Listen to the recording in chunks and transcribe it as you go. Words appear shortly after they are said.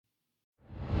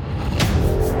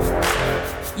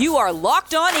You are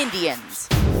Locked On Indians,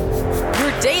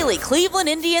 your daily Cleveland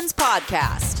Indians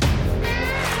podcast.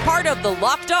 Part of the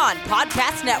Locked On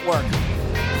Podcast Network,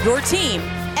 your team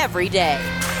every day.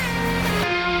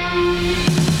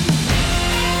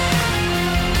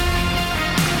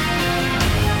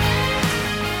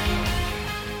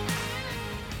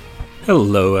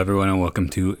 Hello, everyone, and welcome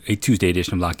to a Tuesday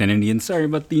edition of Locked On Indians. Sorry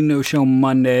about the no-show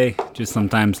Monday. Just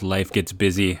sometimes life gets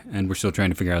busy, and we're still trying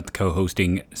to figure out the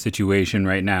co-hosting situation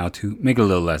right now to make it a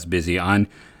little less busy. On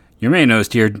your main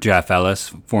host here, Jeff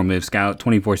Ellis, formerly of Scout,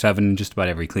 24/7, just about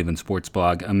every Cleveland sports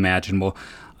blog imaginable.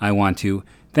 I want to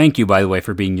thank you, by the way,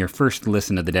 for being your first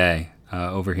listen of the day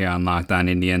over here on Locked On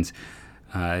Indians.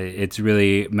 It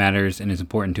really matters and is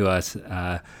important to us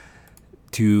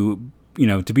to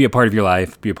be a part of your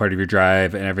life, be a part of your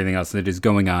drive, and everything else that is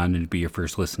going on, and be your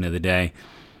first listen of the day.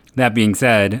 That being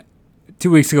said,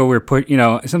 2 weeks ago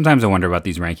sometimes I wonder about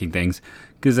these ranking things,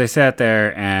 because I sat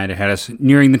there and it had us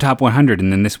nearing the top 100,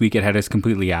 and then this week it had us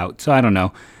completely out. So I don't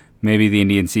know. Maybe the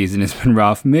Indian season has been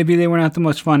rough. Maybe they were not the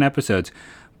most fun episodes.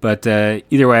 But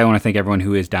either way, I want to thank everyone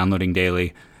who is downloading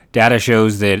daily. Data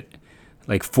shows that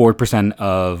like 4%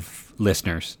 of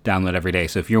listeners download every day.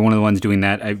 So if you're one of the ones doing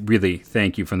that, I really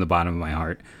thank you from the bottom of my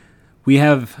heart. We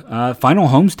have a final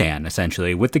homestand,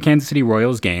 essentially, with the Kansas City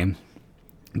Royals game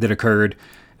that occurred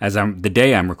the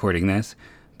day I'm recording this,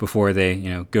 before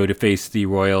they go to face the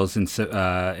Royals in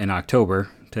October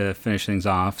to finish things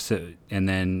off, and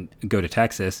then go to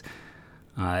Texas.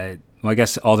 I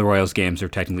guess all the Royals games are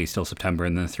technically still September,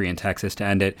 and then the 3 in Texas to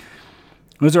end it.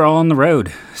 Those are all on the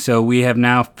road. So we have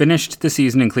now finished the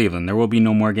season in Cleveland. There will be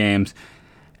no more games.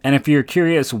 And if you're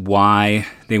curious why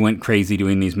they went crazy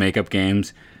doing these makeup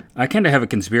games, I kind of have a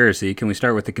conspiracy. Can we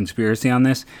start with the conspiracy on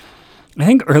this? I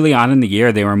think early on in the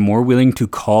year, they were more willing to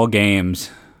call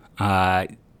games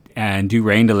and do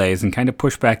rain delays and kind of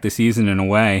push back the season in a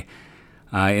way.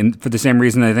 And for the same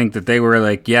reason, I think that they were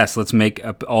like, yes, let's make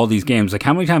up all these games. Like,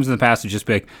 how many times in the past have just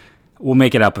been like, we'll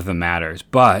make it up if it matters.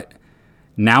 But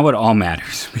now it all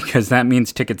matters, because that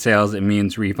means ticket sales, it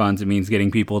means refunds, it means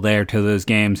getting people there to those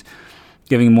games,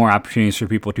 giving more opportunities for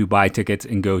people to buy tickets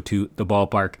and go to the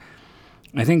ballpark.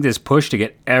 I think this push to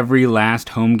get every last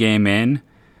home game in,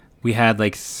 we had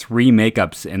like 3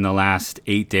 makeups in the last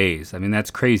 8 days. I mean, that's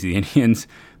crazy. The Indians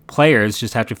players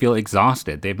just have to feel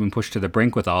exhausted. They've been pushed to the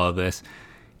brink with all of this,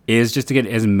 is just to get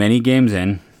as many games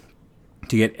in,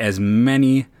 to get as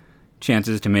many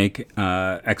chances to make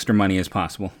extra money as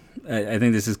possible. I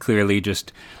think this is clearly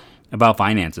just about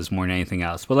finances more than anything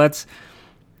else. But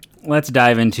let's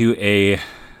dive into I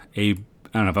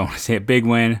don't know if I want to say a big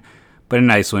win, but a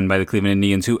nice win by the Cleveland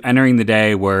Indians, who entering the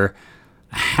day were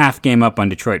a half game up on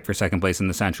Detroit for second place in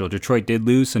the Central. Detroit did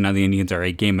lose, so now the Indians are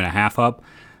a game and a half up,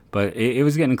 but it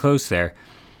was getting close there.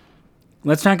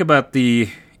 Let's talk about the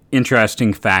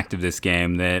interesting fact of this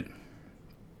game, that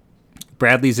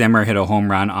Bradley Zimmer hit a home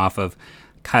run off of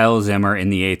Kyle Zimmer in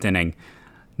the 8th inning.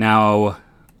 Now,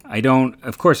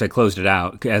 of course I closed it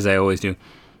out, as I always do.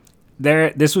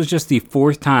 This was just the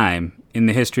 4th time in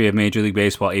the history of Major League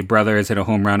Baseball a brother has hit a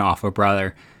home run off a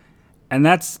brother. And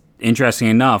that's interesting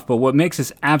enough, but what makes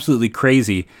this absolutely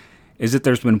crazy is that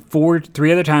there's been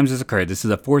 3 other times this occurred. This is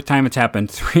the 4th time it's happened.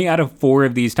 3 out of 4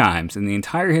 of these times in the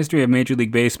entire history of Major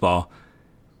League Baseball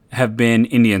have been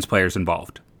Indians players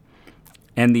involved.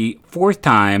 And the 4th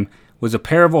time was a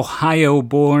pair of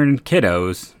Ohio-born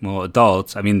kiddos, well,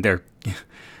 adults. I mean,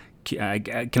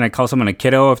 can I call someone a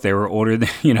kiddo if they were older than,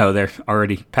 they're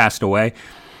already passed away?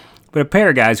 But a pair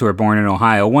of guys who were born in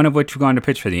Ohio, one of which were going to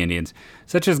pitch for the Indians.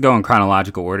 So let's just go in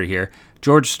chronological order here.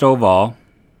 George Stovall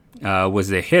was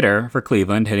the hitter for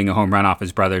Cleveland, hitting a home run off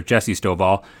his brother, Jesse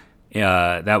Stovall.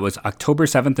 That was October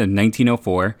 7th of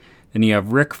 1904. Then you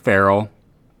have Rick Farrell,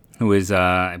 who is,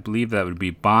 I believe that would be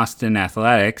Boston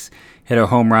Athletics, hit a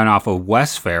home run off of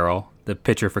Wes Farrell, the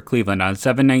pitcher for Cleveland, on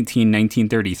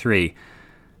 7/19/1933.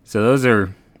 So those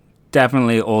are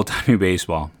definitely old-timey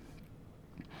baseball.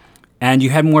 And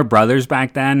you had more brothers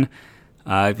back then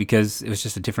because it was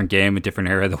just a different game, a different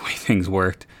era, the way things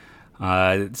worked.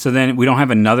 So then we don't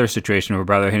have another situation of a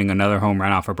brother hitting another home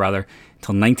run off a brother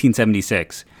until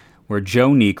 1976, where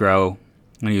Joe Niekro,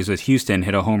 when he was with Houston,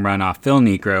 hit a home run off Phil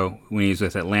Niekro when he was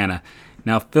with Atlanta.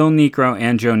 Now, Phil Niekro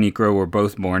and Joe Niekro were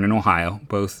both born in Ohio,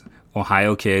 both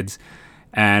Ohio kids.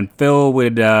 And Phil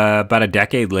would, about a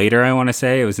decade later, I want to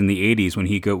say, it was in the 80s when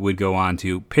he would go on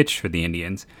to pitch for the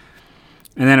Indians.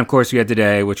 And then, of course, we had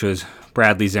today, which was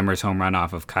Bradley Zimmer's home run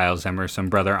off of Kyle Zimmer, some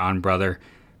brother-on-brother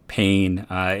pain.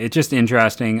 It's just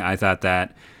interesting. I thought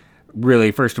that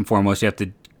really, first and foremost, you have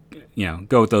to,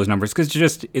 go with those numbers because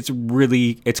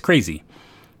it's crazy.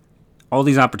 all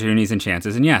these opportunities and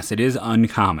chances. And yes, it is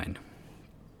uncommon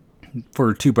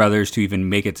for two brothers to even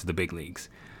make it to the big leagues.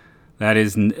 That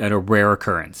is a rare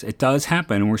occurrence. It does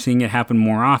happen. We're seeing it happen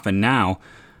more often now,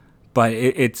 but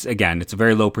it's a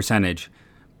very low percentage.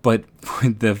 But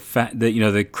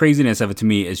the craziness of it to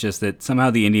me is just that somehow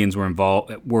the Indians were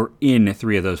in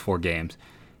 3 of those 4 games,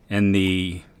 and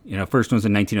the first one was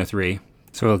in 1903.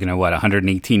 So we're looking at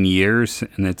 118 years,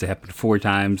 and it's happened 4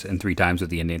 times and 3 times with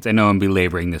the Indians. I know I'm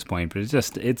belaboring this point, but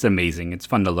it's amazing. It's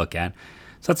fun to look at.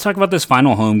 So let's talk about this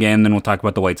final home game, then we'll talk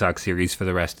about the White Sox series for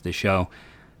the rest of the show.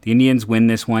 The Indians win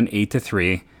this one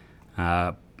 8-3.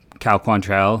 Cal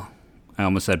Quantrill, I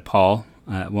almost said Paul,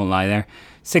 won't lie there.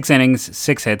 6 innings,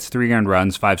 6 hits, 3 earned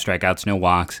runs, 5 strikeouts, no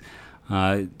walks.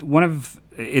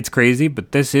 It's crazy,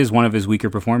 but this is one of his weaker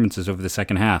performances over the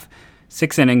second half.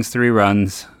 6 innings, 3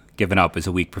 runs given up is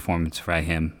a weak performance for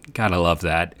him. Gotta love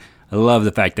that. I love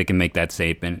the fact they can make that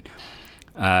statement.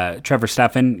 Trevor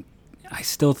Stephan, I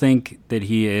still think that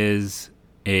he is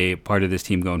a part of this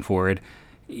team going forward.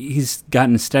 He's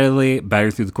gotten steadily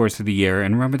better through the course of the year.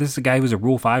 And remember, this is a guy who was a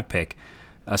Rule 5 pick,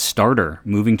 a starter,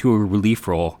 moving to a relief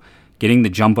role, getting the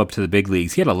jump up to the big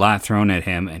leagues. He had a lot thrown at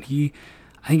him, and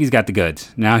I think he's got the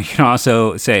goods. Now, you can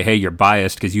also say, hey, you're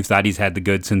biased because you thought he's had the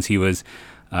goods since he was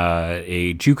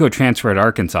a JUCO transfer at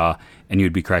Arkansas, and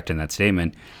you'd be correct in that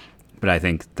statement. But I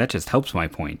think that just helps my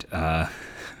point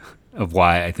of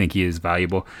why I think he is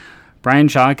valuable. Bryan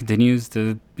Shaw continues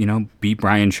to, be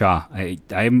Bryan Shaw.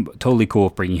 I'm totally cool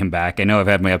with bringing him back. I know I've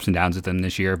had my ups and downs with him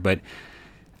this year, but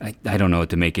I don't know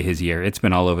what to make of his year. It's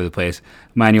been all over the place.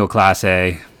 Manuel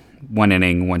Clase, 1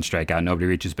 inning, 1 strikeout, nobody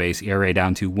reaches base. ERA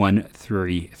down to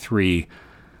 1.33.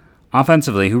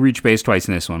 Offensively, who reached base twice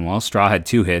in this one? Well, Straw had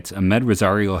 2 hits. Amed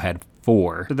Rosario had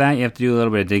 4. For that, you have to do a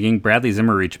little bit of digging. Bradley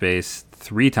Zimmer reached base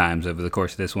 3 times over the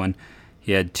course of this one.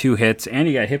 He had 2 hits, and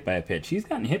he got hit by a pitch. He's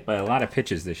gotten hit by a lot of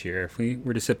pitches this year. If we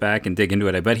were to sit back and dig into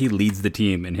it, I bet he leads the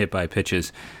team in hit by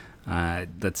pitches.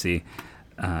 Let's see.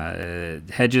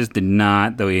 Hedges did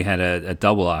not, though he had a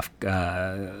double off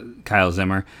Kyle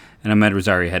Zimmer. And Amed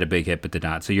Rosario had a big hit, but did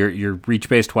not. So you're reach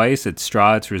base twice. It's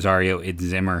Straw, it's Rosario, it's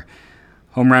Zimmer.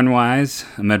 Home run-wise,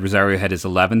 Amed Rosario had his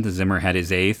 11th. Zimmer had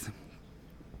his 8th.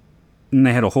 And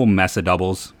they had a whole mess of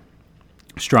doubles.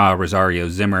 Straw, Rosario,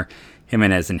 Zimmer,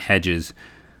 Jimenez, and Hedges.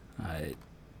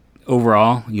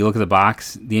 Overall, you look at the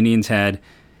box, the Indians had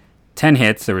 10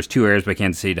 hits. There was 2 errors by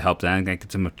Kansas City to help them. That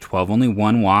gets them to 12. Only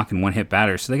 1 walk and 1 hit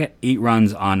batter. So they got 8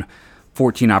 runs on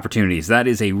 14 opportunities. That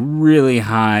is a really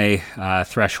high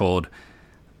threshold.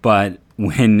 But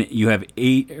when you have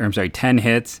 10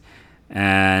 hits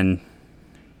and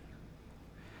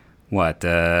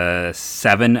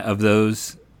 7 of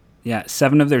those,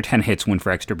 7 of their 10 hits went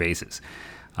for extra bases.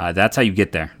 That's how you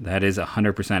get there. That is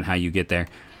 100% how you get there.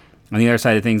 On the other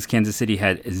side of things, Kansas City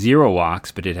had 0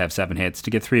 walks, but did have 7 hits. To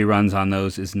get 3 runs on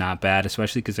those is not bad,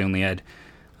 especially because they only had,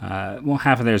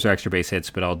 half of theirs were extra base hits,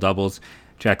 but all doubles.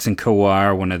 Jackson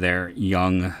Kowar, one of their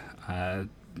young,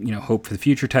 hope for the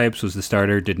future types, was the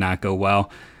starter. Did not go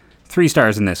well. 3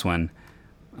 stars in this one.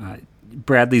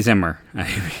 Bradley Zimmer.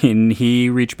 He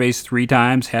reached base 3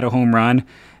 times, had a home run,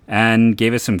 and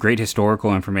gave us some great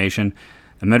historical information.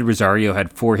 Amed Rosario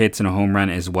had 4 hits and a home run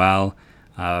as well.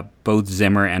 Both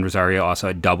Zimmer and Rosario also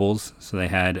had doubles, so they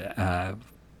had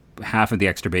half of the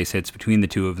extra base hits between the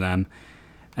 2 of them.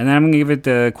 And then I'm going to give it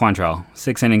to Quantrill.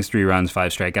 6 innings, 3 runs,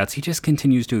 5 strikeouts. He just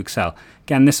continues to excel.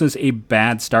 Again, this was a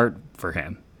bad start for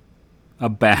him. A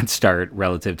bad start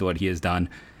relative to what he has done.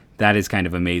 That is kind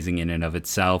of amazing in and of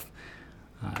itself.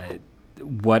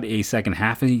 What a second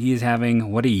half he is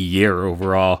having. What a year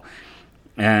overall.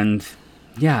 And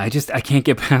yeah, I can't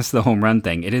get past the home run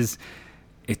thing.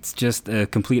 It's just a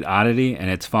complete oddity, and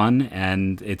it's fun,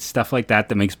 and it's stuff like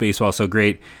that makes baseball so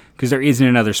great, because there isn't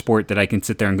another sport that I can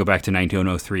sit there and go back to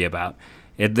 1903 about.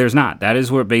 There's not. That is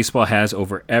what baseball has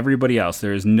over everybody else.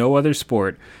 There is no other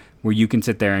sport where you can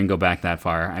sit there and go back that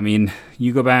far. I mean,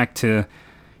 you go back to,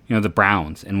 the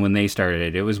Browns, and when they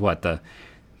started it was the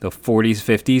 40s,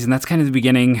 50s, and that's kind of the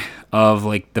beginning of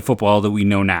like the football that we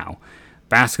know now.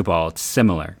 Basketball, it's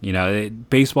similar.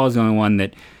 Baseball is the only one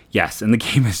that, yes, and the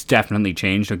game has definitely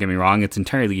changed. Don't get me wrong.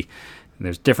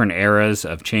 There's different eras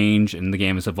of change, and the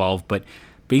game has evolved, but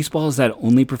baseball is that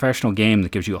only professional game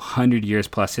that gives you 100 years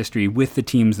plus history with the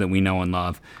teams that we know and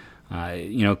love.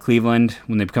 Cleveland,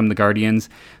 when they become the Guardians,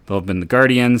 they'll have been the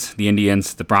Guardians, the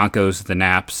Indians, the Broncos, the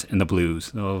Naps, and the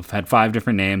Blues. They'll have had 5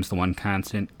 different names, the one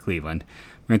constant, Cleveland.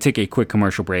 We're going to take a quick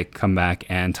commercial break, come back,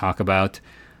 and talk about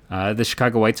the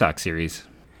Chicago White Sox series.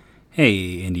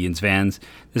 Hey, Indians fans.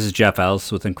 This is Jeff Ellis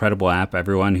with Incredible App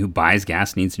everyone who buys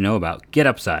gas needs to know about. Get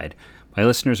Upside. My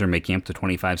listeners are making up to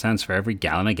 25 cents for every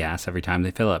gallon of gas every time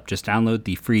they fill up. Just download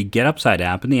the free Get Upside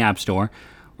app in the App Store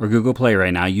or Google Play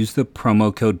right now. Use the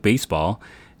promo code BASEBALL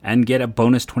and get a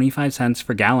bonus 25 cents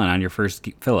per gallon on your first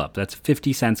fill up. That's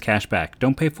 50 cents cash back.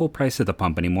 Don't pay full price at the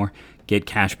pump anymore. Get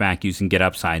cash back using Get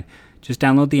Upside. Just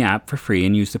download the app for free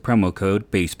and use the promo code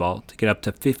BASEBALL to get up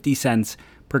to 50 cents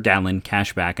per gallon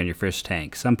cash back on your first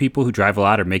tank. Some people who drive a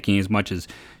lot are making as much as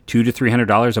 $200 to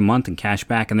 $300 a month in cash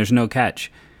back, and there's no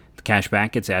catch. The cash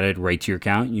back gets added right to your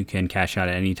account. You can cash out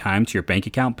at any time to your bank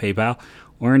account, PayPal,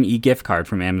 or an e-gift card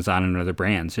from Amazon and other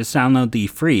brands. Just download the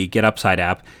free Get Upside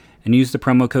app and use the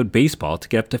promo code BASEBALL to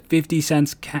get up to 50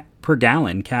 cents per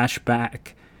gallon cash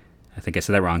back. I think I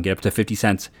said that wrong. Get up to 50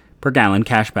 cents per gallon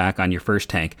cash back on your first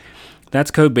tank. That's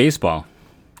code BASEBALL.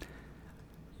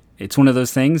 It's one of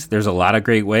those things. There's a lot of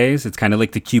great ways. It's kind of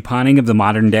like the couponing of the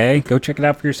modern day. Go check it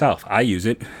out for yourself. I use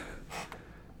it.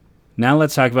 Now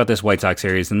let's talk about this White Sox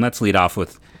series, and let's lead off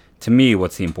with, to me,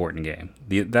 what's the important game.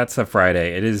 That's the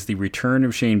Friday. It is the return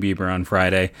of Shane Bieber on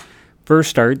Friday.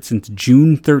 First start since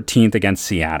June 13th against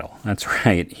Seattle. That's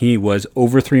right. He was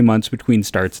over 3 months between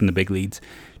starts in the big leagues.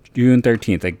 June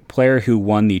 13th, a player who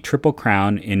won the Triple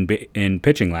Crown in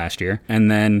pitching last year, and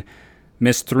then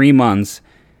missed 3 months.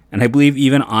 And I believe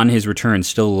even on his return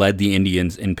still led the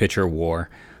Indians in pitcher WAR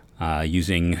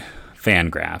using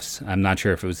Fangraphs. I'm not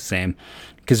sure if it was the same.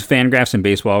 Because Fangraphs and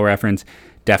Baseball Reference,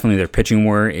 definitely their pitching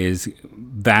WAR is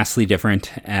vastly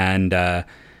different. And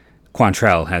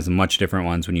Quantrill has much different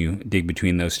ones when you dig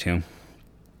between those two.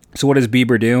 So what does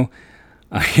Bieber do?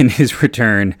 In his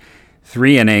return,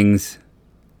 3 innings,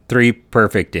 3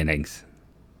 perfect innings.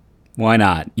 Why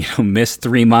not? Miss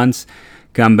 3 months,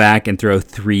 come back and throw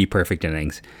 3 perfect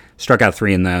innings. Struck out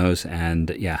 3 in those,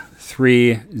 and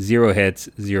 0 hits,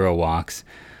 0 walks.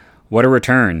 What a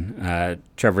return.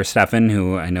 Trevor Stephan,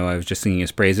 who I know I was just singing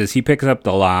his praises, he picks up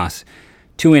the loss.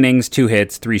 2 innings, 2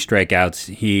 hits, 3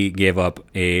 strikeouts. He gave up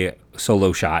a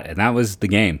solo shot, and that was the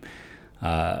game.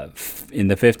 In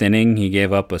the 5th inning, he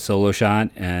gave up a solo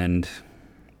shot, and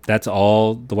that's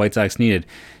all the White Sox needed.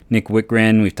 Nick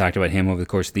Wittgren, we've talked about him over the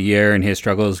course of the year, and his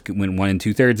struggles went 1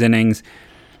 2/3 innings.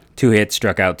 2 hits,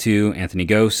 struck out 2. Anthony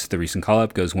Gose, the recent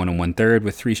call-up, goes 1 1/3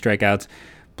 with 3 strikeouts.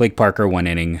 Blake Parker, 1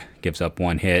 inning, gives up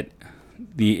 1 hit.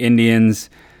 The Indians,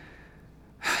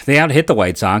 they out-hit the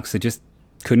White Sox. They just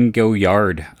couldn't go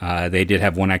yard. They did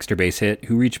have 1 extra base hit.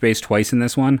 Who reached base twice in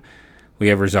this one? We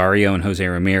have Rosario and Jose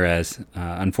Ramirez.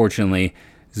 Unfortunately,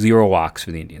 0 walks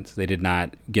for the Indians. They did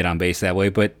not get on base that way,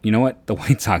 but you know what? The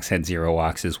White Sox had 0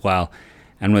 walks as well.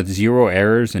 And with 0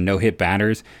 errors and no hit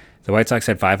batters, the White Sox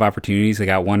had 5 opportunities. They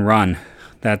got 1 run.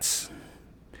 That's,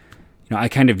 I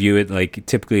kind of view it like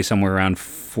typically somewhere around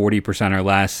 40% or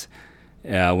less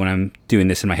when I'm doing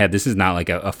this in my head. This is not like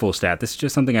a full stat. This is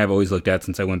just something I've always looked at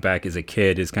since I went back as a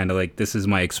kid, is kind of like, this is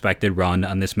my expected run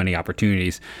on this many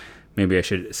opportunities. Maybe I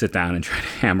should sit down and try to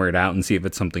hammer it out and see if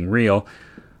it's something real.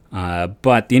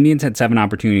 But the Indians had 7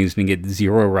 opportunities and get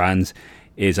 0 runs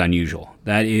is unusual.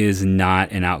 That is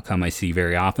not an outcome I see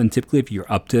very often. Typically, if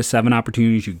you're up to 7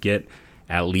 opportunities, you get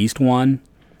at least 1.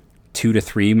 2 to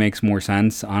 3 makes more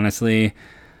sense, honestly.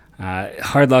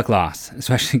 Hard luck loss,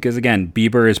 especially because, again,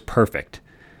 Bieber is perfect.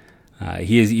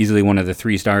 He is easily one of the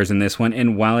 3 stars in this one,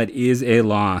 and while it is a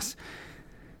loss,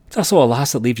 it's also a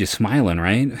loss that leaves you smiling,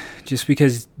 right? Just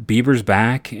because Bieber's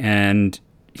back, and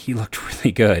he looked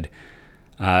really good.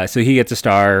 So he gets a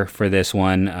star for this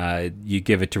one. You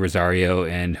give it to Rosario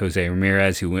and Jose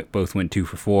Ramirez, who both went 2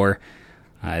 for 4.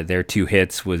 Their 2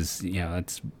 hits was,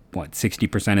 that's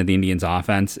 60% of the Indians'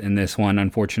 offense in this one,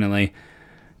 unfortunately.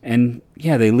 And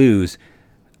yeah, they lose.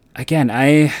 Again,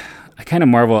 I kind of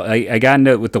marvel. I got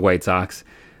into it with the White Sox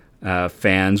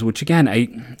fans, which again, I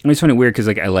always find it weird because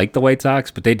I like the White Sox,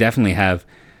 but they definitely have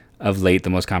of late the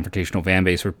most confrontational fan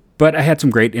base. But I had some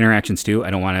great interactions too.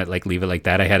 I don't want to leave it like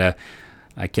that.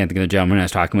 I can't think of the gentleman I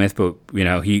was talking with, but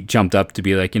he jumped up to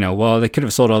be like, well, they could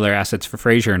have sold all their assets for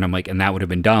Frazier, and I'm like, and that would have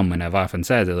been dumb. And I've often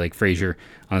said that Frazier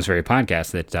on this very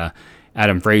podcast that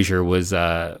Adam Frazier was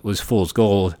fool's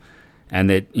gold, and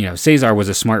that Cesar was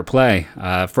a smart play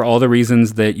for all the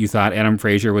reasons that you thought Adam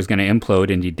Frazier was going to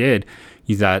implode, and he did.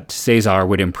 You thought Cesar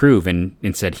would improve, and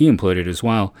instead he imploded as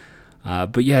well.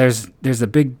 But yeah, there's a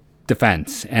big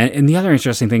defense, and the other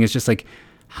interesting thing is just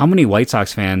how many White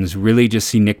Sox fans really just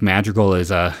see Nick Madrigal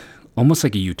as almost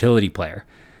like a utility player?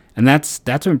 And that's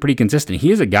been pretty consistent.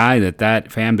 He is a guy that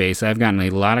fan base, I've gotten a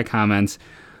lot of comments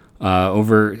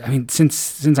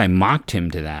since I mocked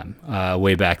him to them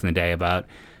way back in the day about,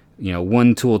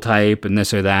 one tool type and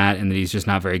this or that, and that he's just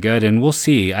not very good. And we'll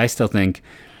see. I still think,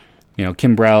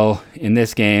 Kimbrel in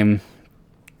this game,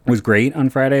 was great on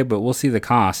Friday, but we'll see the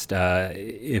cost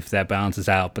if that balances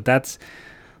out. But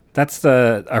that's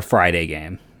our Friday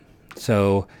game.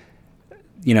 So,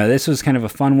 this was kind of a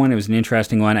fun one. It was an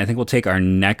interesting one. I think we'll take our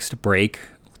next break.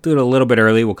 We'll do it a little bit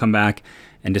early. We'll come back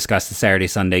and discuss the Saturday,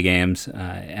 Sunday games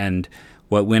and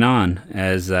what went on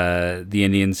as the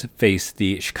Indians faced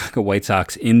the Chicago White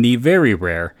Sox in the very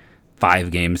rare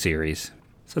 5-game series.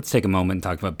 So let's take a moment and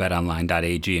talk about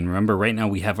betonline.ag. And remember, right now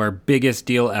we have our biggest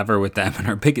deal ever with them, and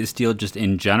our biggest deal just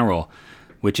in general,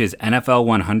 which is NFL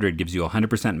 100 gives you a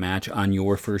 100% match on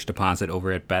your first deposit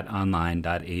over at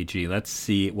betonline.ag. Let's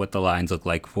see what the lines look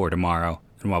like for tomorrow.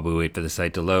 And while we wait for the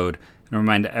site to load, and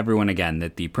remind everyone again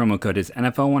that the promo code is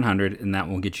NFL 100, and that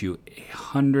will get you a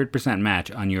 100% match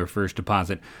on your first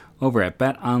deposit over at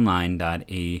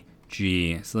betonline.ag.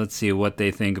 So let's see what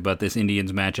they think about this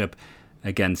Indians matchup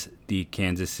against the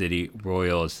Kansas City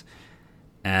Royals.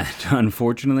 And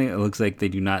unfortunately, it looks like they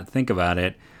do not think about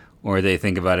it, or they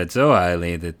think about it so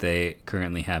highly that they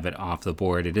currently have it off the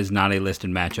board. It is not a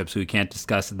listed matchup, so we can't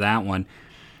discuss that one.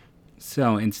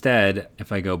 So instead,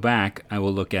 if I go back, I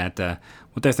will look at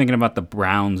what they're thinking about the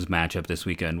Browns matchup this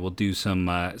weekend. We'll do some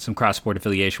cross-sport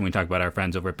affiliation. We talk about our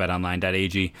friends over at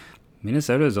betonline.ag.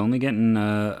 Minnesota is only getting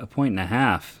a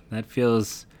 1.5. That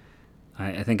feels...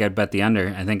 I think I'd bet the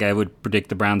under. I think I would predict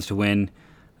the Browns to win,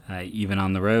 even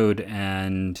on the road.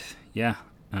 And yeah,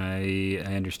 I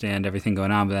understand everything going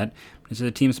on with that.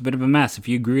 The team's a bit of a mess. If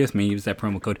you agree with me, use that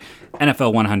promo code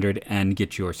NFL100 and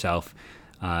get yourself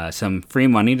some free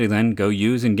money to then go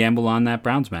use and gamble on that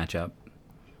Browns matchup.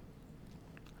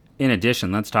 In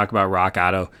addition, let's talk about Rock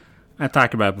Auto. I've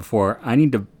talked about it before. I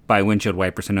need to buy windshield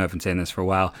wipers. I know I've been saying this for a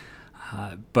while,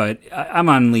 but I'm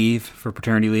on leave for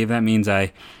paternity leave. That means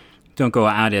I don't go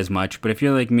out as much. But if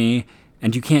you're like me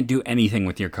and you can't do anything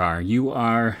with your car, you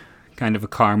are kind of a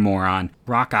car moron,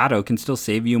 Rock Auto can still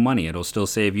save you money. It'll still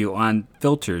save you on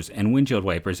filters and windshield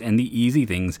wipers and the easy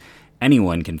things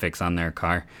anyone can fix on their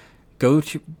car. Go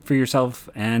for yourself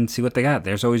and see what they got.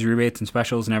 There's always rebates and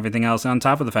specials and everything else. On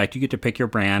top of the fact, you get to pick your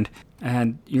brand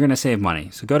and you're going to save money.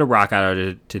 So go to Rock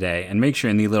Auto today and make sure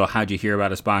in the little How'd You Hear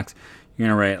About Us box, you're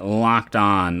going to write Locked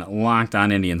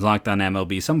On Indians, Locked On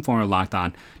MLB, some form of Locked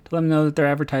On, to let them know that their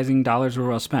advertising dollars were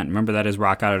well spent. Remember, that is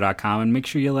rockauto.com, and make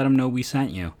sure you let them know we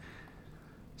sent you.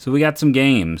 So we got some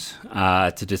games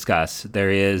to discuss.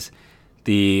 There is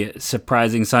the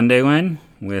surprising Sunday win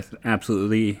with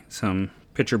absolutely some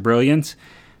pitcher brilliance,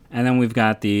 and then we've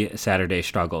got the Saturday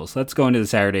struggles. Let's go into the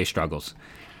Saturday struggles.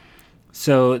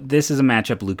 So this is a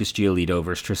matchup, Lucas Giolito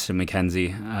versus Triston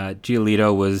McKenzie.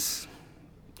 Giolito was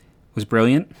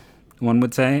brilliant, one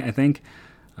would say, I think.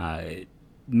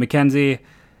 McKenzie,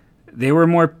 they were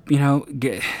more,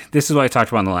 this is what I talked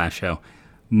about on the last show.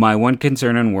 My one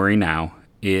concern and worry now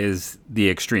is the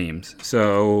extremes.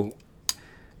 So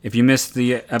if you missed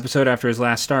the episode after his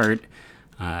last start,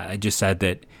 I just said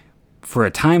that for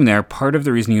a time there, part of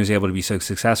the reason he was able to be so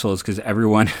successful is because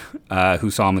everyone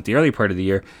who saw him at the early part of the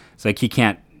year, it's like he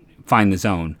can't find the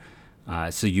zone.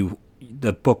 So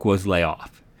the book was lay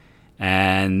off.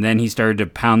 And then he started to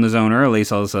pound the zone early,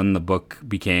 so all of a sudden the book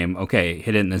became, okay,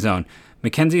 hit it in the zone.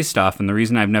 McKenzie's stuff, and the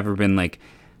reason I've never been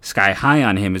sky high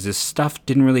on him is his stuff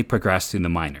didn't really progress through the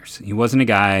minors. He wasn't a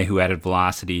guy who added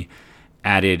velocity,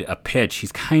 added a pitch.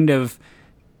 He's kind of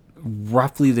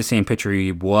roughly the same pitcher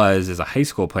he was as a high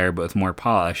school player, but with more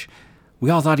polish.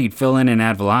 We all thought he'd fill in and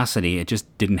add velocity. It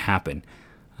just didn't happen.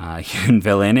 He didn't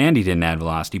fill in and he didn't add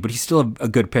velocity, but he's still a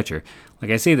good pitcher.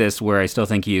 I say this where I still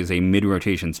think he is a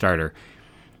mid-rotation starter.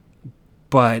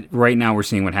 But right now we're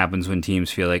seeing what happens when teams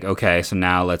feel like, okay, so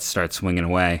now let's start swinging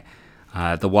away.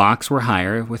 The walks were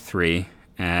higher with 3,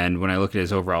 and when I look at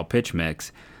his overall pitch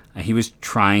mix, he was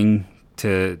trying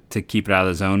to keep it out of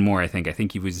the zone more, I think. I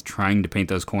think he was trying to paint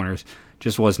those corners,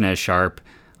 just wasn't as sharp.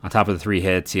 On top of the 3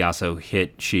 hits, he also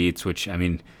hit Sheets, which,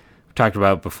 we talked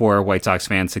about before. White Sox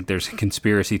fans think there's a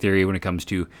conspiracy theory when it comes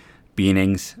to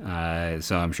Beanings,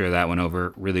 so I'm sure that went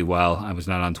over really well. I was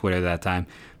not on Twitter that time.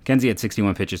 McKenzie had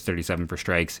 61 pitches, 37 for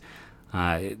strikes.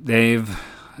 They've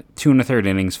 2 1/3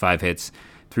 innings, 5 hits,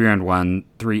 3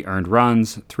 earned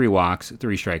runs, 3 walks,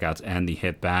 3 strikeouts, and the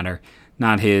hit batter.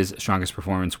 Not his strongest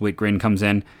performance. Whitgren comes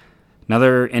in,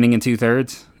 another inning and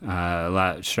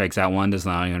 2/3. Strikes out 1, doesn't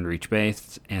allow anyone to reach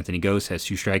base. Anthony Gose has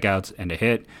 2 strikeouts and a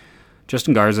hit.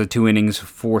 Justin Garza, 2 innings,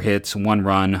 4 hits, 1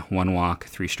 run, 1 walk,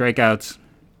 3 strikeouts.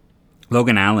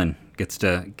 Logan Allen gets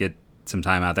to get some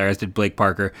time out there, as did Blake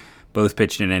Parker. Both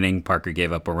pitched an inning. Parker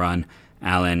gave up a run.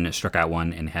 Allen struck out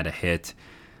 1 and had a hit.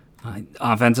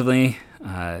 Offensively,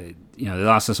 they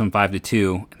lost this one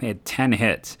 5-2. They had 10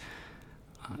 hits.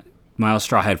 Miles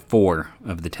Straw had 4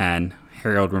 of the 10.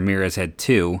 Harold Ramirez had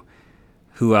 2.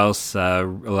 Who else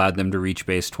allowed them to reach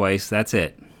base twice? That's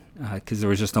it. Because there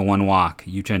was just the one walk.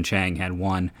 Yu-Chun Chang had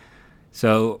one.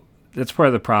 So that's part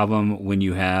of the problem when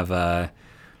you have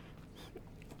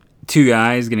two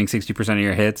guys getting 60% of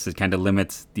your hits. It kind of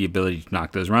limits the ability to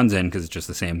knock those runs in because it's just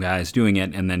the same guys doing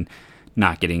it, and then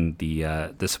not getting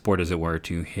the support, as it were,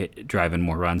 to drive in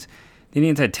more runs. The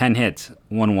Indians had 10 hits.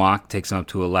 One walk takes them up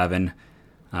to 11.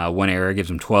 One error gives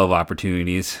them 12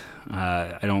 opportunities.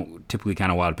 I don't typically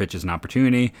count a wild pitch as an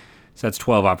opportunity, so that's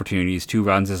 12 opportunities. 2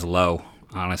 runs is low,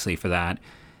 honestly, for that.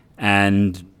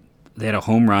 And they had a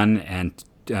home run and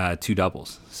 2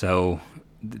 doubles. So,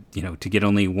 to get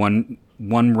only one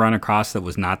run across that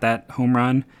was not that home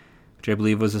run, which I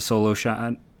believe was a solo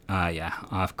shot,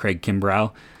 off Craig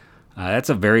Kimbrell, that's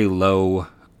a very low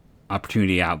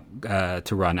opportunity to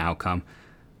run outcome.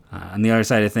 On the other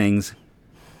side of things,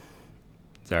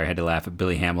 sorry, I had to laugh at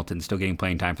Billy Hamilton still getting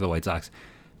playing time for the White Sox.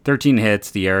 13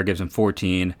 hits, the error gives them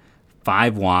 14.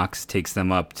 5 walks takes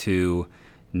them up to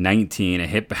 19. A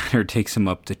hit batter takes them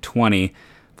up to 20.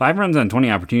 5 runs on 20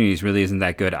 opportunities really isn't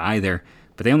that good either,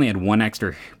 but they only had 1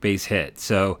 extra base hit.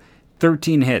 So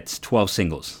 13 hits, 12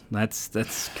 singles.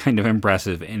 That's kind of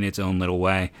impressive in its own little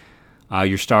way.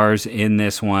 Your stars in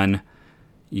this one,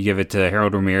 you give it to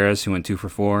Harold Ramirez, who went 2 for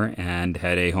 4 and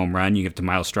had a home run. You give it to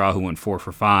Miles Straw, who went 4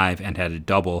 for 5 and had a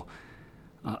double.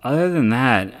 Other than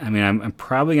that, I'm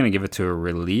probably going to give it to a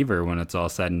reliever when it's all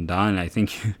said and done. I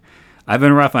think I've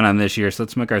been rough on him this year, so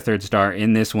let's make our third star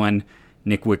in this one.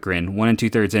 Nick Wickren, 1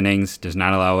 2/3 innings, does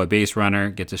not allow a base runner,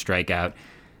 gets a strikeout.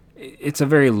 It's a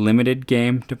very limited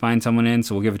game to find someone in,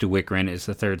 so we'll give it to Wickren as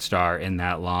the third star in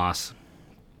that loss.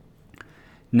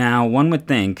 Now, one would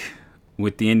think,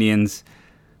 with the Indians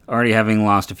already having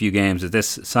lost a few games, that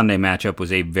this Sunday matchup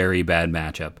was a very bad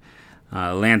matchup.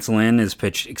 Lance Lynn has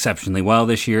pitched exceptionally well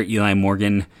this year. Eli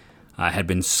Morgan had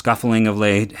been scuffling of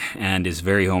late and is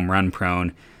very home run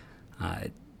prone.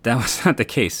 That was not the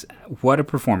case. What a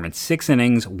performance. 6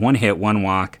 innings, 1 hit, 1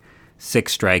 walk,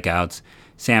 6 strikeouts.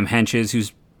 Sam Hentges,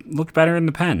 who's looked better in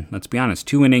the pen, let's be honest.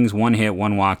 2 innings, 1 hit,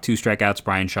 1 walk, 2 strikeouts.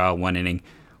 Brian Shaw, 1 inning,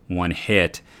 1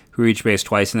 hit. Who reached base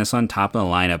twice in this one, top of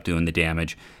the lineup doing the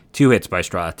damage. 2 hits by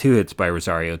Straw, 2 hits by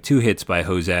Rosario, 2 hits by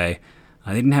Jose.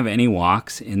 They didn't have any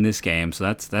walks in this game, so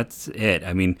that's it.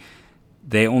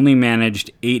 They only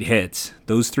managed 8 hits.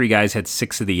 Those 3 guys had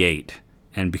 6 of the 8.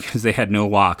 And because they had no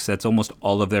walks, that's almost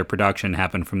all of their production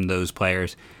happened from those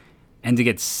players. And to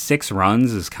get 6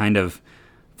 runs is kind of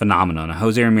phenomenal. Now,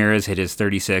 Jose Ramirez hit his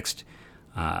 36th.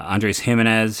 Andres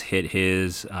Jimenez hit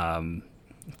his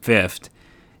 5th.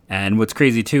 And what's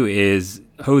crazy, too, is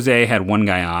Jose had 1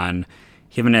 guy on.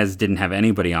 Jimenez didn't have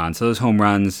anybody on. So those home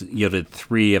runs yielded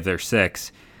 3 of their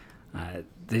 6.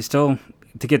 They still,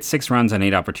 to get 6 runs on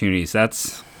 8 opportunities,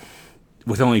 that's,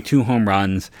 with only 2 home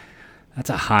runs, that's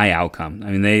a high outcome.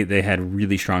 They had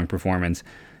really strong performance.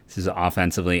 This is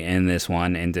offensively in this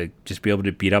one. And to just be able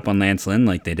to beat up on Lance Lynn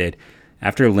like they did.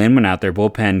 After Lynn went out, their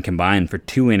bullpen combined for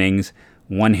 2 innings,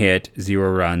 1 hit, 0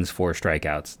 runs, 4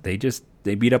 strikeouts.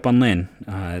 They beat up on Lynn.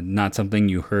 Not something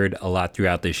you heard a lot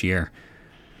throughout this year.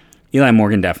 Eli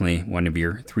Morgan, definitely one of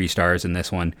your 3 stars in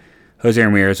this one. Jose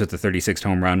Ramirez with the 36th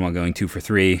home run while going 2 for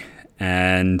 3.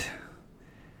 And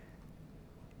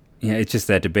it's just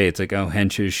that debate. It's like,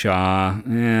 Hentges, Shaw,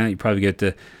 you probably get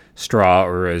to Straw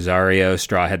or Rosario.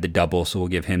 Straw had the double, so we'll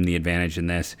give him the advantage in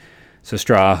this. So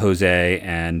Straw, Jose,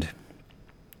 and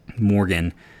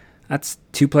Morgan. That's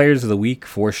 2 players of the week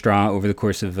for Straw over the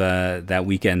course of that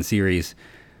weekend series.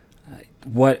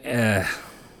 What a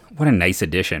nice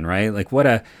addition, right? Like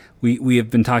we have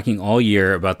been talking all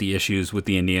year about the issues with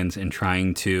the Indians and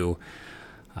trying to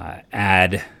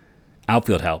add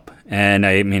outfield help. And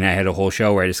I had a whole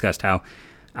show where I discussed how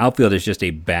outfield is just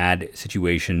a bad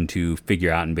situation to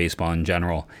figure out in baseball in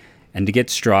general. And to get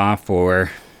Straw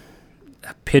for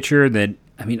a pitcher that,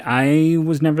 I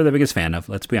was never the biggest fan of,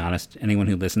 let's be honest. Anyone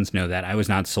who listens know that. I was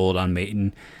not sold on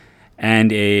Maton.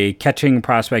 And a catching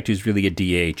prospect who's really a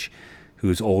DH,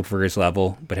 who's old for his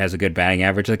level, but has a good batting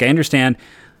average. Like, I understand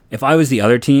if I was the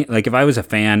other team, like if I was a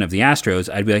fan of the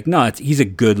Astros, I'd be like, no, he's a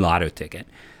good lotto ticket.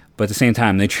 But at the same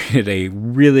time, they treated a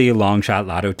really long shot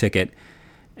lotto ticket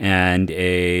and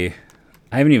I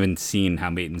haven't even seen how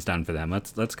Maton's done for them.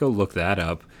 Let's go look that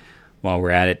up while we're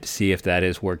at it to see if that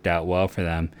has worked out well for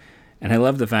them. And I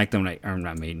love the fact that when I type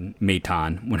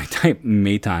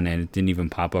Maton in, it didn't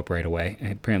even pop up right away. I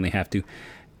apparently have to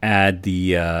add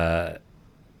the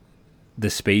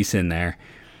space in there.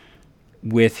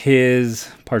 With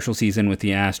his partial season with the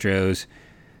Astros,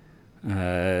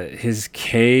 his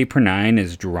K per 9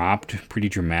 has dropped pretty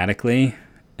dramatically,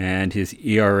 and his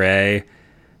ERA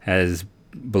has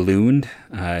ballooned.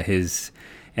 His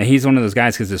And he's one of those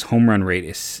guys because his home run rate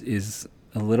is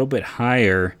a little bit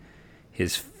higher.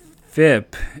 His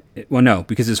FIP, well, no,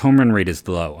 because his home run rate is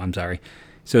low. I'm sorry.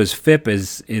 So his FIP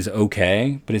is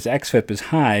okay, but his xFIP is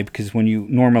high because when you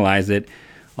normalize it,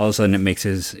 all of a sudden it makes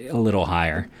his a little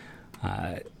higher.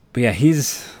 But yeah,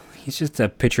 he's just a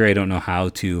pitcher I don't know how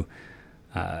to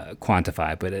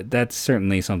quantify, but that's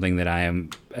certainly something that I am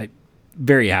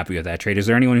very happy with that trade. Is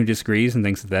there anyone who disagrees and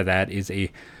thinks that is a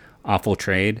awful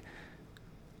trade?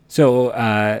 So,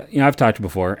 I've talked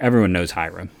before. Everyone knows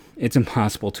Hiram. It's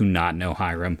impossible to not know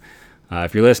Hiram.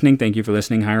 If you're listening, thank you for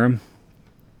listening, Hiram.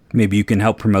 Maybe you can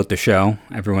help promote the show.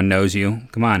 Everyone knows you.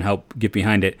 Come on, help get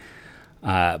behind it.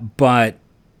 But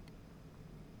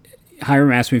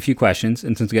Hiram asked me a few questions,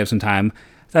 and since we have some time,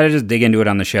 I thought I'd just dig into it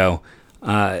on the show.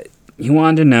 He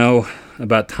wanted to know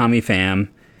about Tommy Pham.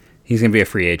 He's going to be a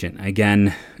free agent.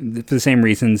 Again, for the same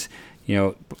reasons,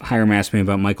 Hiram asked me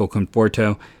about Michael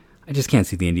Conforto. I just can't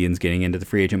see the Indians getting into the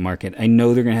free agent market. I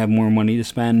know they're going to have more money to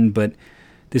spend, but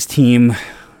this team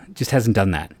just hasn't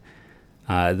done that.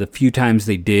 The few times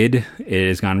they did, it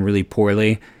has gone really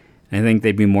poorly. And I think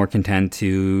they'd be more content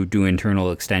to do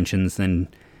internal extensions than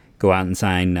go out and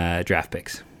sign draft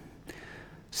picks.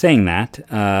 Saying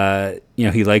that,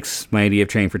 he likes my idea of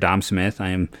trading for Dom Smith.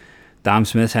 Dom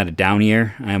Smith's had a down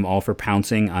year. I am all for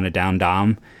pouncing on a down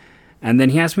Dom. And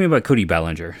then he asked me about Cody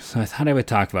Bellinger. So I thought I would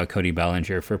talk about Cody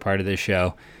Bellinger for part of this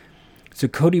show. So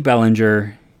Cody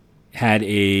Bellinger had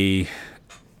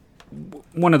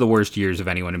one of the worst years of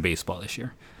anyone in baseball this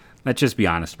year. Let's just be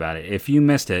honest about it. If you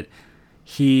missed it,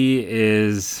 he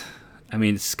is,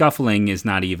 scuffling is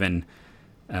not even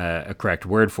a correct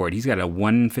word for it. He's got a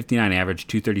 159 average,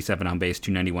 237 on base,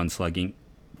 291 slugging,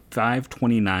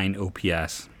 529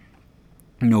 OPS,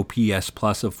 an OPS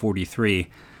plus of 43.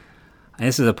 And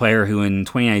this is a player who in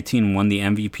 2019 won the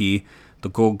MVP, the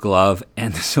Gold Glove,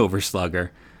 and the Silver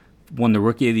Slugger. Won the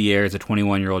Rookie of the Year as a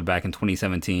 21-year-old back in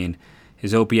 2017.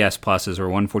 His OPS pluses were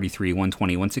 143,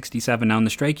 120, 167. Now in the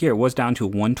strike year, it was down to a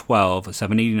 112, a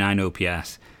 789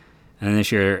 OPS. And then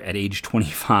this year, at age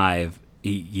 25,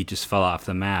 he just fell off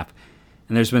the map.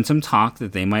 And there's been some talk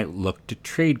that they might look to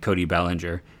trade Cody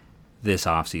Bellinger this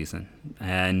offseason.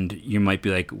 And you might be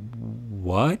like,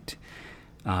 what?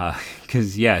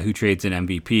 Because, who trades an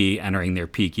MVP entering their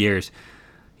peak years?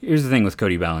 Here's the thing with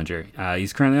Cody Bellinger.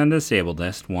 He's currently on the disabled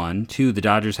list, 1. 2, the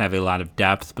Dodgers have a lot of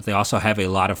depth, but they also have a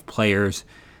lot of players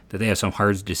that they have some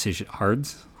hard decisions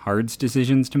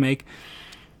to make.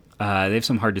 They have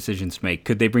some hard decisions to make.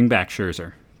 Could they bring back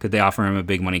Scherzer? Could they offer him a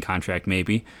big money contract?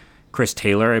 Maybe. Chris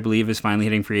Taylor, I believe, is finally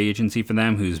hitting free agency for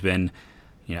them, who's been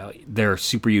their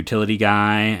super utility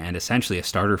guy and essentially a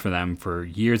starter for them for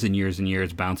years and years and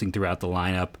years, bouncing throughout the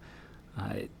lineup.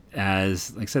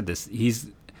 As, like I said, he's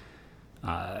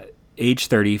age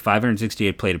 30,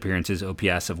 568 plate appearances,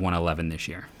 OPS of 111 this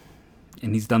year.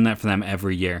 And he's done that for them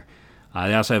every year.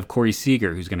 They also have Corey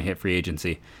Seager, who's going to hit free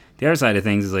agency. The other side of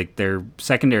things is their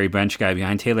secondary bench guy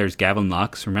behind Taylor is Gavin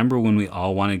Lux. Remember when we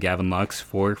all wanted Gavin Lux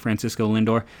for Francisco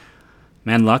Lindor?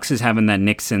 Man, Lux is having that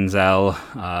Nick Senzel,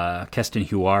 Keston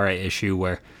Hiura issue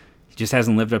where he just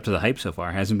hasn't lived up to the hype so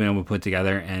far. Hasn't been able to put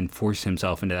together and force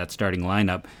himself into that starting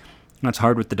lineup. That's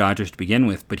hard with the Dodgers to begin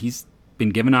with, but he's been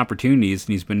given opportunities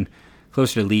and he's been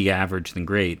closer to league average than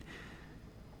great.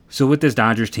 So with this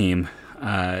Dodgers team,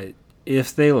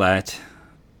 if they're going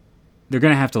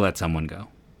to have to let someone go.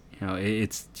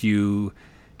 It's, do you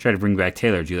try to bring back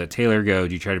Taylor? Do you let Taylor go?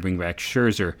 Do you try to bring back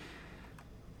Scherzer?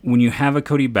 When you have a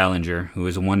Cody Bellinger, who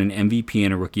has won an MVP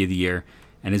and a Rookie of the Year,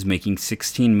 and is making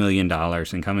 $16 million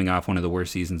and coming off one of the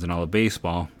worst seasons in all of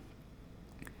baseball,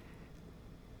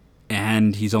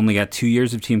 and he's only got 2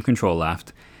 years of team control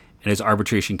left, and his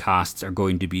arbitration costs are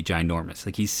going to be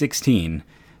ginormous. He's $16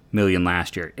 million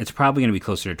last year. It's probably going to be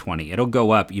closer to 20. It'll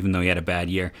go up, even though he had a bad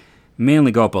year. It may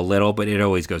only go up a little, but it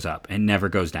always goes up. It never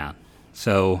goes down.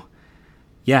 So,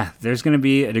 there's going to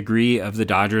be a degree of the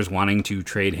Dodgers wanting to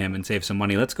trade him and save some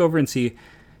money. Let's go over and see.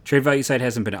 Trade value site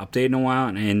hasn't been updated in a while,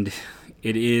 and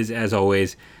it is, as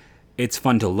always, it's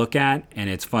fun to look at, and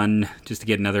it's fun just to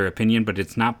get another opinion, but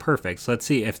it's not perfect. So let's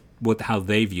see how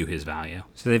they view his value.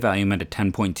 So they value him at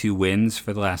 10.2 wins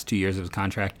for the last 2 years of his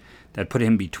contract. That put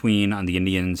him between, on the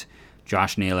Indians,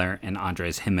 Josh Naylor and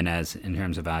Andres Jimenez in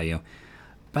terms of value.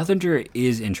 Bellinger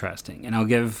is interesting, and I'll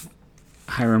give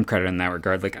Hiram credit in that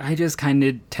regard. I just kind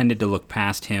of tended to look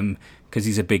past him because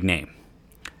he's a big name.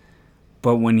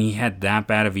 But when he had that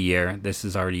bad of a year, this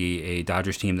is already a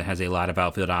Dodgers team that has a lot of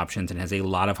outfield options and has a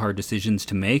lot of hard decisions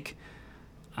to make.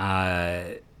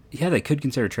 They could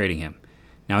consider trading him.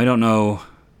 Now, I don't know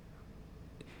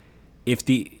if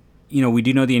we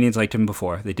do know the Indians liked him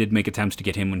before. They did make attempts to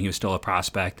get him when he was still a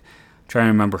prospect. I'm trying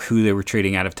to remember who they were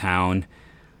trading out of town.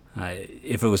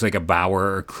 If it was like a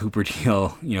Bauer or Kluber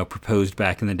deal, proposed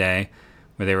back in the day,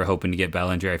 where they were hoping to get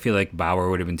Bellinger. I feel like Bauer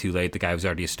would have been too late. The guy was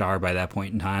already a star by that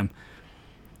point in time.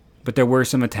 But there were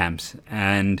some attempts,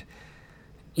 and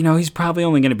he's probably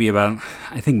only going to be about,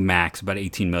 I think max, about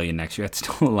 $18 million next year. That's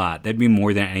still a lot. That'd be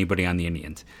more than anybody on the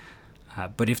Indians.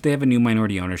 But if they have a new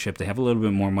minority ownership, they have a little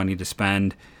bit more money to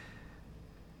spend.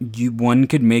 One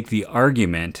could make the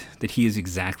argument that he is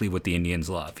exactly what the Indians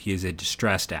love. He is a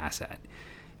distressed asset.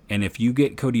 And if you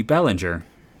get Cody Bellinger,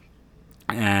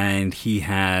 and he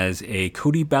has a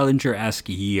Cody Bellinger-esque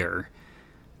year,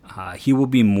 he will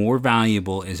be more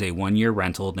valuable as a one-year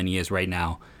rental than he is right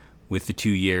now with the 2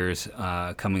 years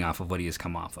coming off of what he has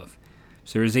come off of.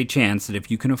 So there is a chance that if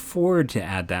you can afford to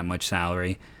add that much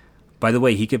salary, by the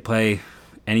way, he could play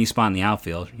any spot in the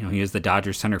outfield. He was the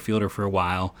Dodgers center fielder for a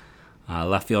while,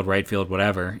 left field, right field,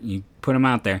 whatever. You put him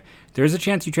out there. There's a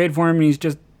chance you trade for him and he's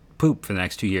just poop for the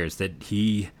next 2 years, that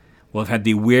he will have had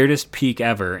the weirdest peak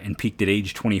ever and peaked at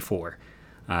age 24.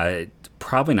 It's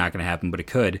probably not going to happen, but it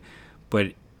could.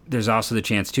 But there's also the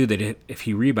chance, too, that if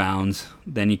he rebounds,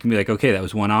 then you can be like, okay, that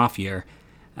was one off year.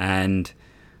 And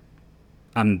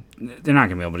they're not going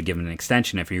to be able to give him an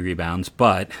extension if he rebounds,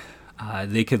 but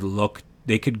they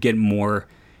could get more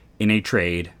in a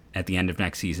trade at the end of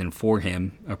next season for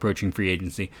him approaching free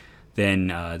agency than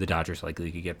the Dodgers likely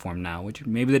could get for him now, which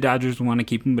maybe the Dodgers want to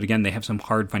keep him, but again, they have some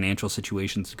hard financial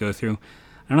situations to go through.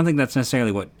 I don't think that's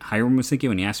necessarily what Hiram was thinking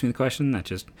when he asked me the question. That's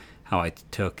just how I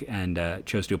took and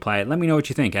chose to apply it. Let me know what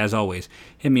you think. As always,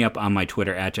 hit me up on my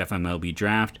Twitter at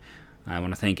JeffMLBDraft. I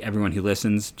want to thank everyone who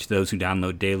listens, to those who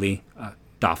download daily,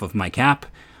 doff of my cap.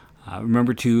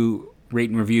 Remember to rate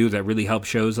and review. That really helps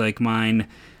shows like mine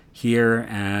here.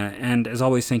 And as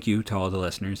always, thank you to all the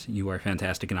listeners. You are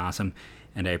fantastic and awesome,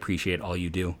 and I appreciate all you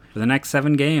do. For the next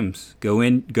 7 games,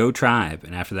 go Tribe,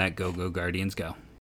 and after that, go Guardians, go.